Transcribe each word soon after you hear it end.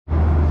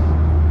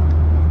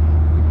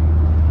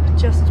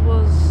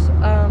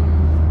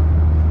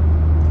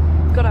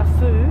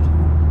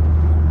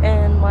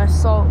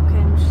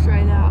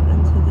straight out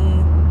into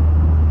there.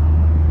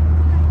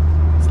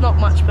 It's not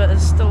much, but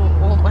it's still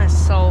all my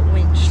salt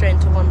went straight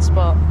into one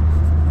spot.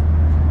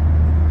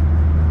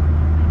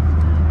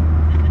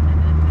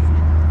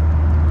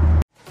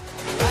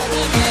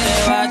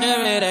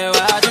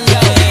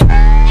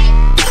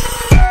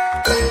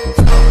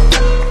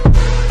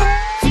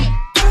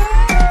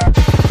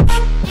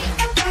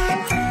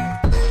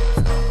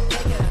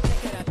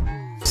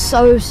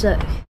 So sick.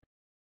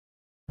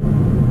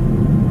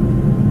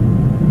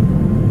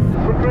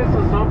 Footrest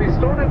is now be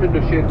stored and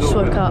window shades Just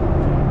woke open. up.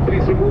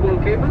 Please remove all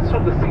cables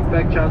from the seat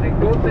back charging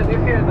ports, and if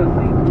you're in a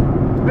seat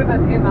with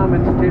an in-arm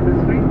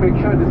entertainment screen, make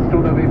sure it is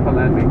stowed away for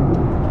landing.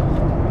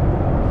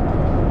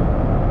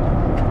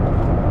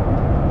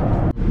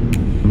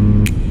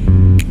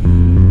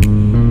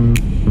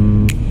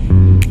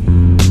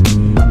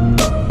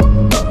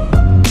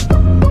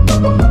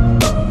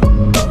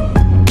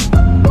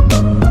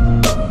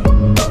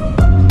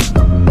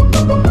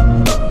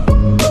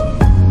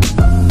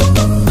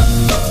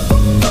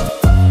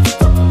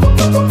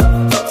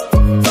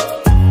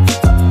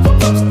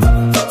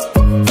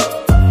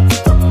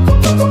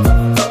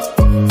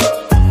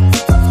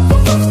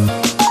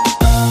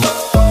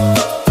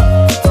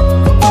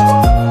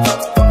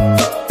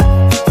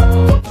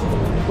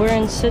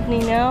 Sydney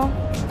now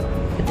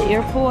at the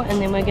airport,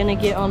 and then we're gonna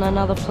get on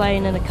another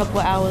plane in a couple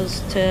of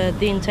hours to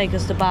then take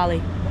us to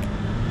Bali,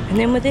 and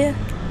then we're there.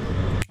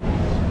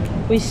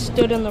 We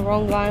stood in the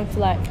wrong line for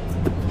like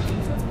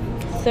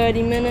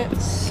 30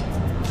 minutes.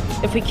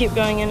 If we kept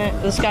going in it,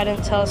 this guy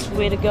didn't tell us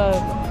where to go,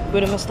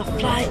 we'd have missed the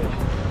flight.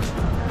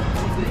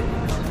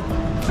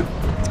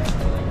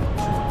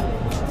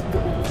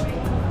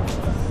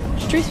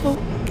 Stressful.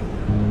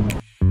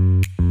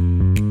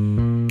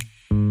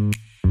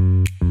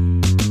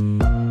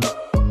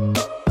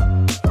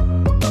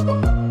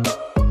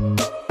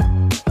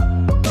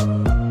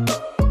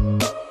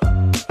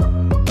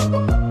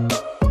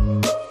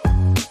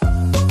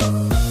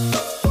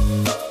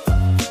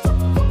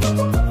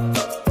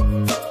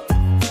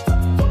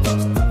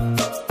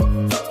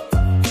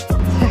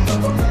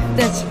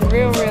 That's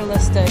real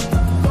realistic.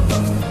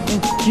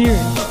 It's gearing.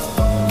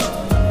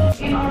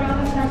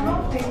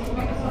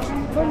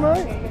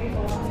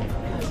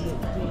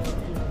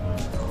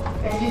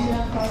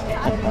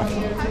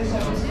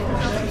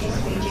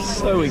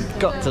 So we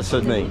got to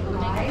Sydney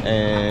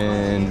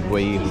and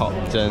we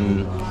hopped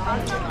in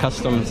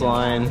customs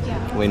line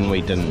when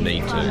we didn't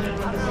need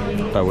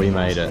to, but we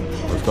made it.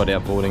 We've got our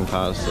boarding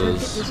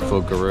passes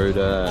for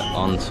Garuda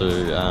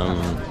onto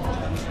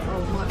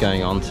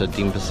going on to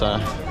Denpasar,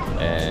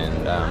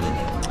 and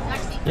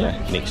yeah,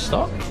 next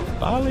stop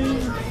Bali.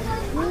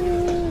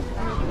 Woo.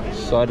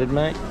 Excited,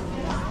 mate?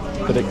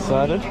 Bit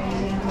excited?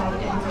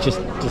 Just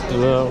a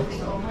little.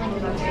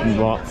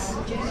 Lots.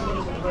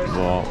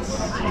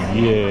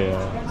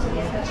 Yeah.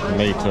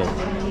 Me too.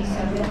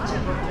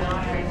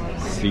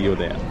 See you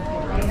there.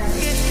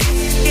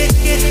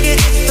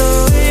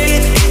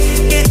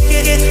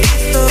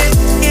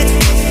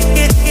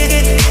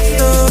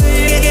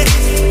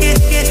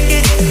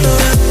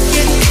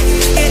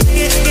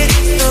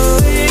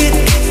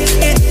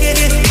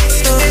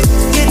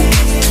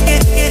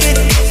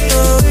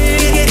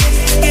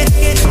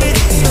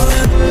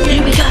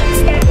 Here we go.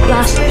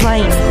 Last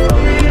plane.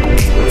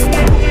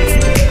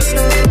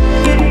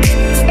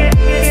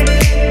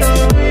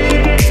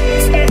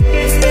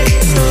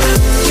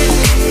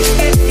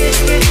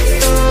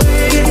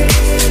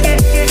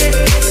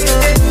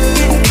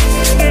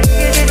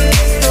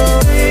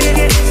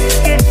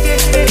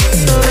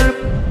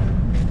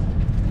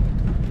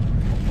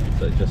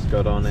 So just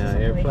got on our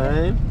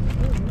airplane.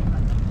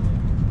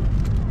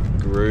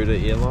 Garuda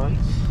Airlines.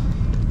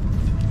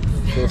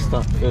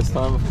 First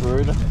time with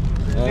Garuda.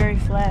 Yeah. Very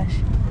flash.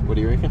 What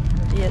do you reckon?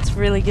 Yeah, it's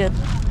really good.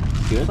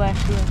 Good? Flash,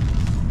 yeah.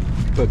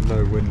 But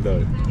no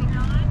window.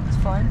 It's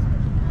fine.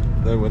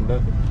 No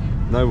window.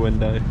 No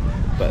window.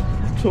 But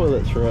the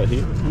toilet's right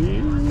here.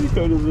 Yeah,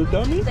 go to the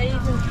dummy. They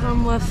even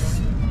come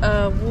with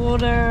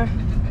water,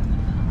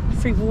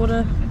 free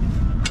water,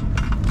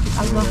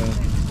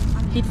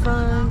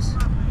 headphones.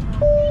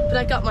 But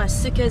I got my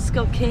sick-ass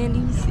got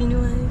candies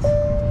anyways.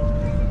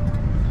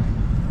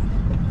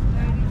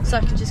 So I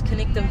can just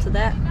connect them to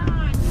that.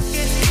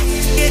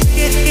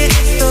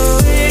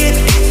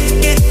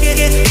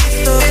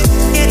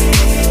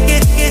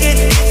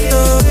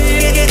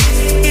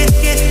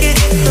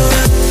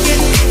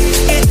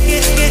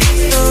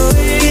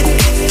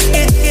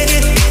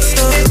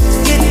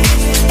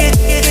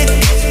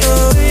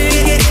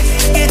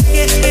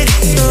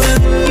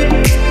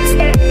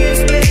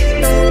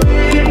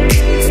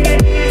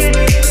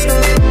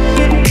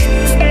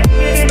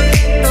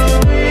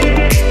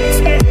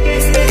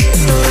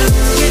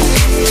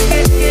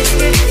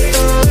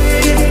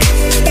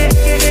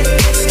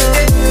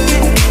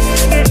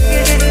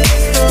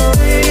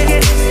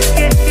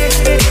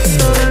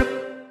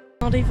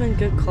 Not even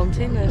good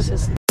content, it's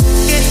just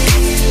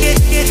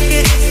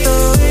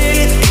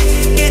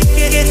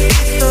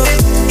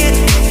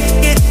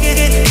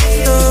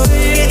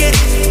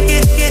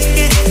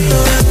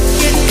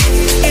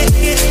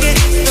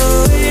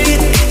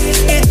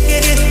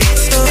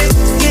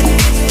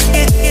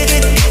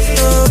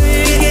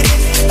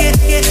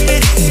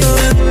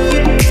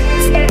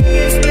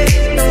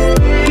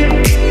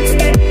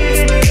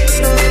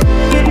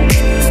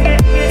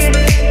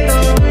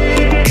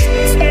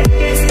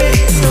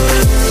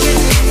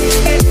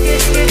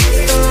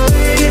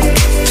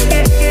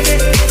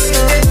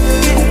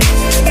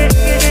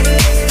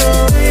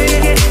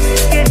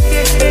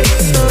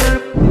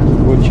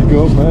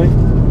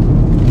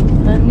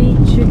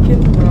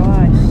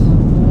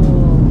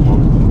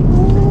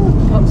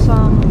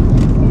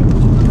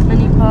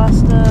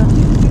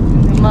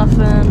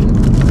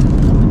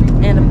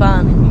muffin, and a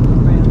bun.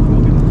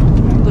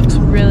 Looks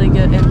really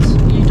good,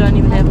 and you don't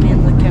even have me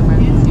in the camera. I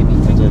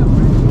did.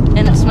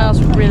 And it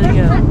smells really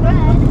good.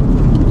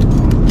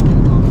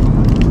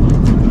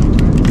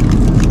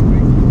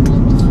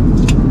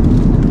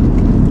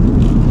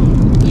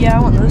 Yeah,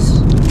 I want this.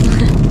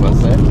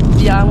 What's that?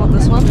 Yeah, I want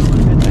this one.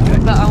 Okay.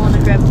 But I want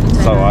to grab the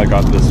potato. So I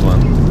got this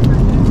one.